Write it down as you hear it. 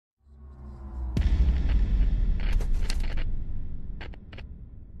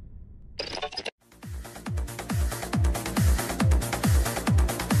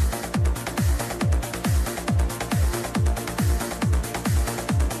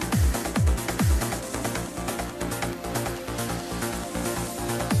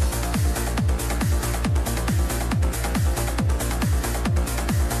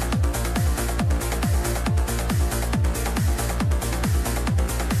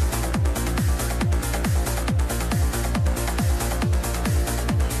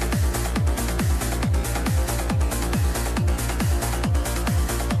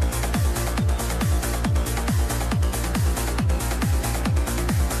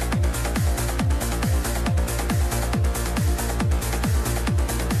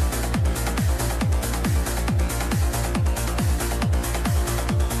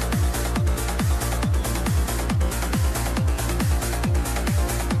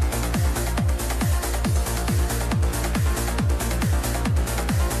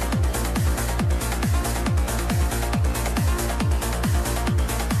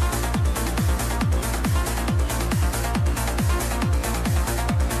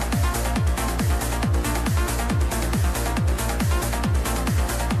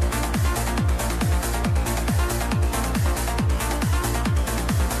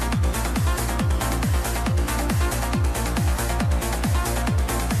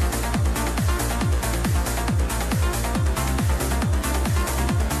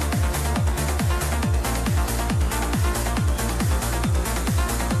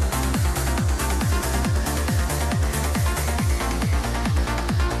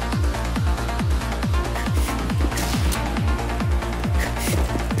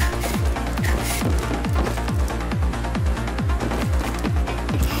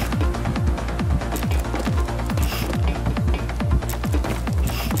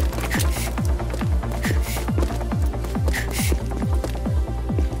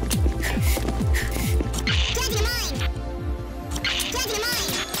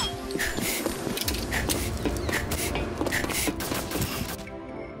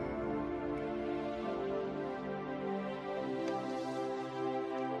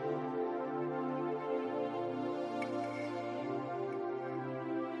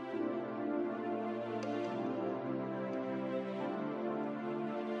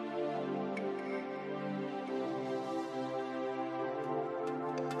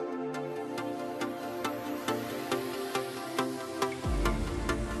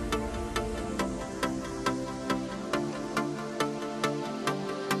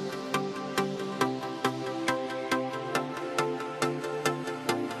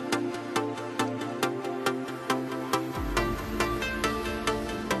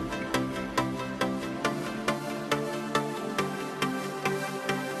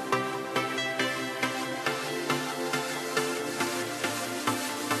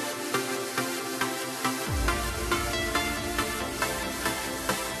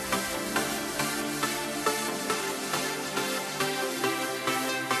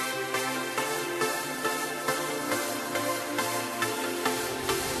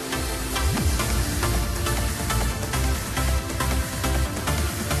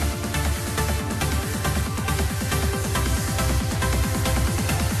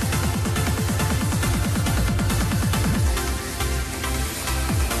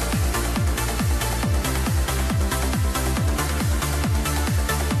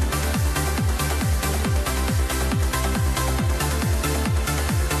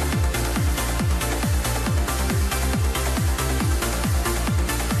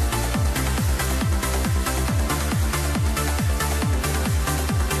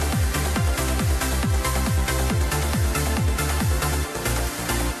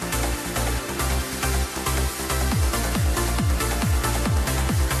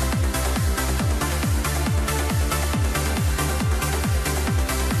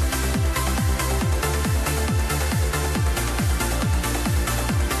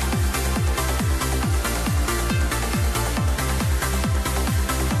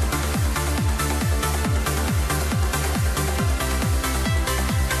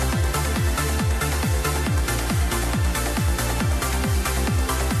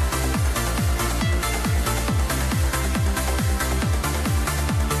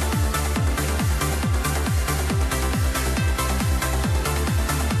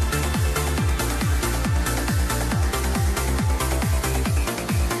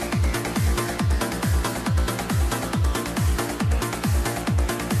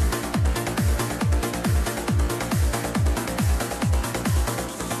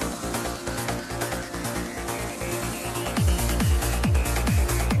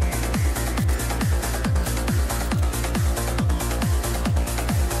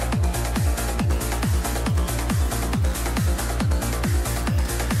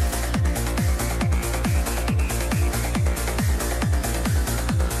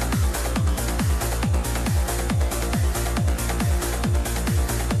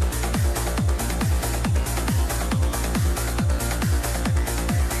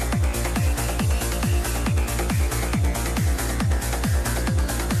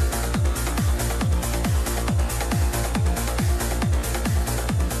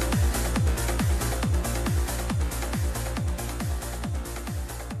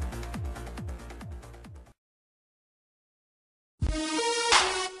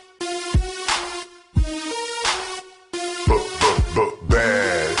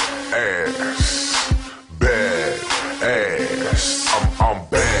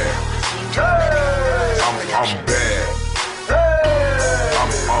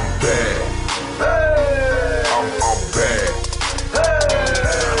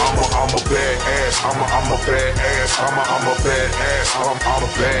I'm a badass. I'm a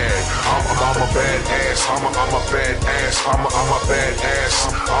bad. I'm a badass. I'm a badass. I'm a badass.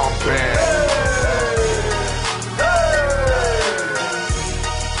 I'm bad.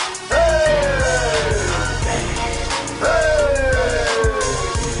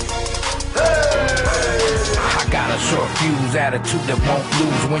 Short fuse attitude that won't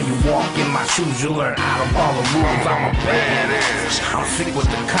lose. When you walk in my shoes, you learn out of all the rules. I'm a badass. I'm sick with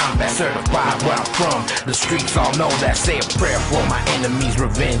the combat, certified where I'm from. The streets all know that. Say a prayer for my enemies,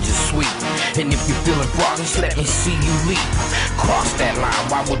 revenge is sweet. And if you're feeling progress, let me see you leap. Cross that line,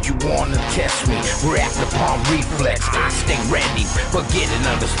 why would you wanna test me? React upon reflex, I stay ready. Forget it,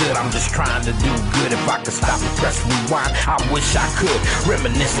 understood, I'm just trying to do good. If I could stop and press rewind, I wish I could.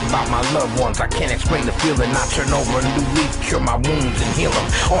 Reminisce about my loved ones, I can't explain the feeling. I turn over a new leaf, cure my wounds and heal them.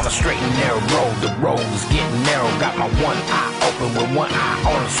 On a straight and narrow road, the road is getting narrow. Got my one eye open with one eye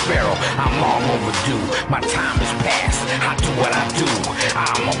on a sparrow. I'm long overdue, my time is past. I do what I do,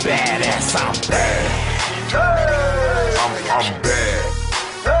 I'm a badass, I'm bad. I'm bad.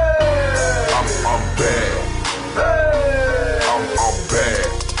 I'm bad. I'm bad.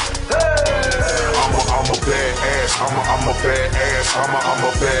 I'm a badass. I'm a badass. I'm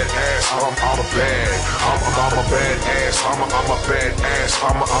a badass. I'm a bad. I'm a badass. I'm a badass.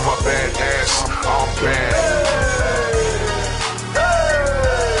 I'm a badass. I'm bad.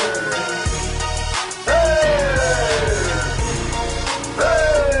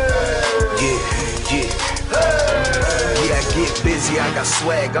 Get busy, I got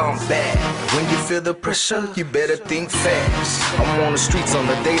swag, I'm bad. When you feel the pressure, you better think fast. I'm on the streets on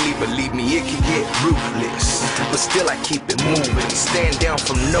the daily, believe me, it can get ruthless. But still I keep it moving. Stand down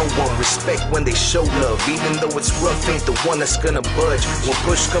from no one, respect when they show love. Even though it's rough, ain't the one that's gonna budge. When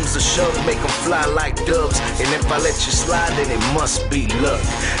push comes to shove, make them fly like doves. And if I let you slide, then it must be luck.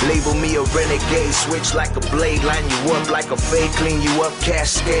 Label me a renegade, switch like a blade. Line you up like a fade, clean you up,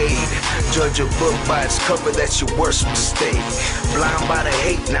 cascade. Judge a book by its cover, that's your worst mistake. Blind by the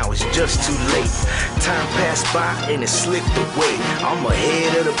hate, now it's just too late. Time passed by and it slipped away. I'm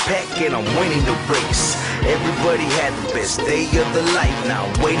ahead of the pack and I'm winning the race. Everybody had the best day of their life. Now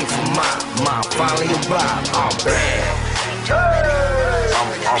I'm waiting for mine finally arrived. I'm bad.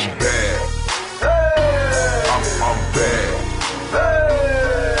 I'm bad. I'm bad.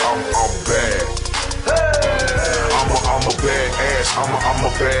 I'm bad. I'm a badass. I'm a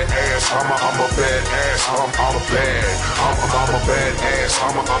badass. I'm a badass. I'm a bad. I'm a badass.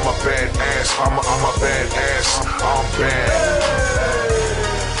 I'm a badass. I'm a badass. I'm bad. I'm a badass. I'm a badass.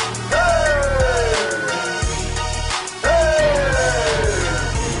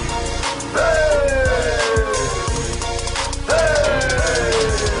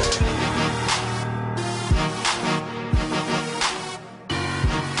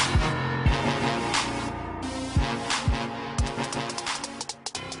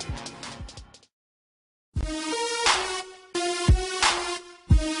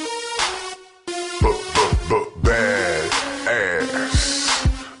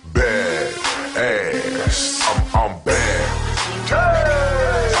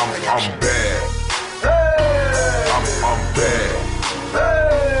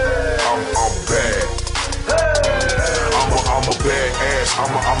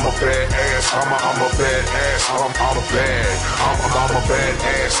 I'm a bad. I'm a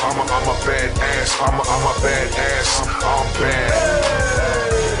badass. I'm a badass. I'm a badass. I'm bad.